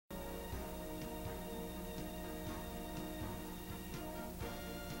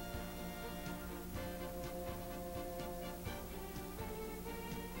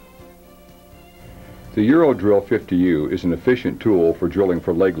The Eurodrill 50U is an efficient tool for drilling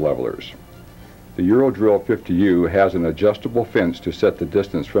for leg levelers. The Eurodrill 50U has an adjustable fence to set the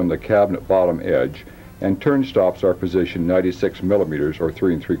distance from the cabinet bottom edge, and turn stops are positioned 96 millimeters or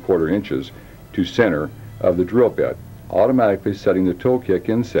 3 3/4 inches to center of the drill bit, automatically setting the toe kick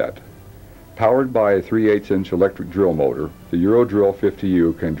inset. Powered by a 3/8 inch electric drill motor, the Eurodrill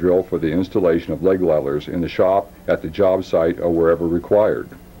 50U can drill for the installation of leg levelers in the shop, at the job site, or wherever required.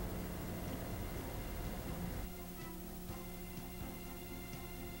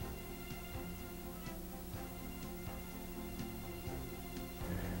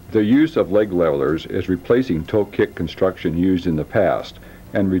 The use of leg levelers is replacing toe kick construction used in the past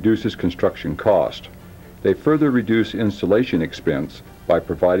and reduces construction cost. They further reduce installation expense by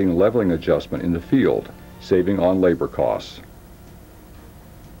providing leveling adjustment in the field, saving on labor costs.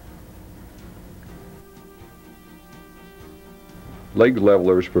 Leg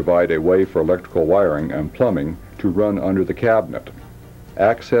levelers provide a way for electrical wiring and plumbing to run under the cabinet.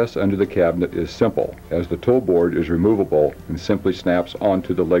 Access under the cabinet is simple, as the toe board is removable and simply snaps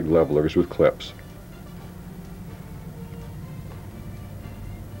onto the leg levelers with clips.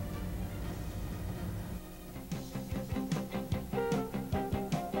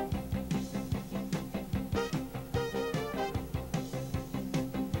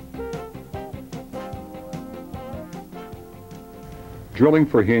 Drilling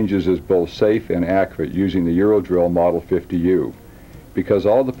for hinges is both safe and accurate using the Eurodrill Model 50U. Because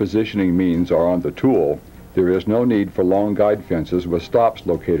all the positioning means are on the tool, there is no need for long guide fences with stops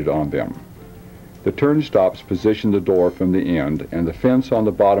located on them. The turn stops position the door from the end, and the fence on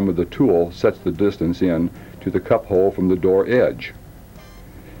the bottom of the tool sets the distance in to the cup hole from the door edge.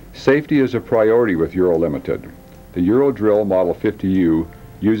 Safety is a priority with Euro Limited. The Eurodrill Model 50U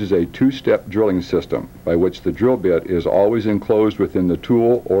uses a two-step drilling system by which the drill bit is always enclosed within the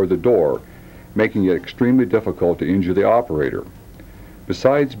tool or the door, making it extremely difficult to injure the operator.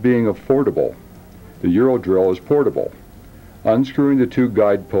 Besides being affordable, the Eurodrill is portable. Unscrewing the two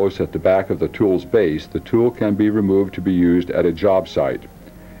guide posts at the back of the tool's base, the tool can be removed to be used at a job site.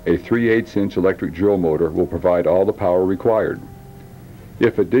 A 3/8 inch electric drill motor will provide all the power required.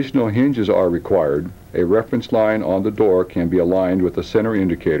 If additional hinges are required, a reference line on the door can be aligned with the center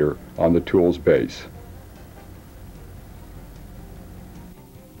indicator on the tool's base.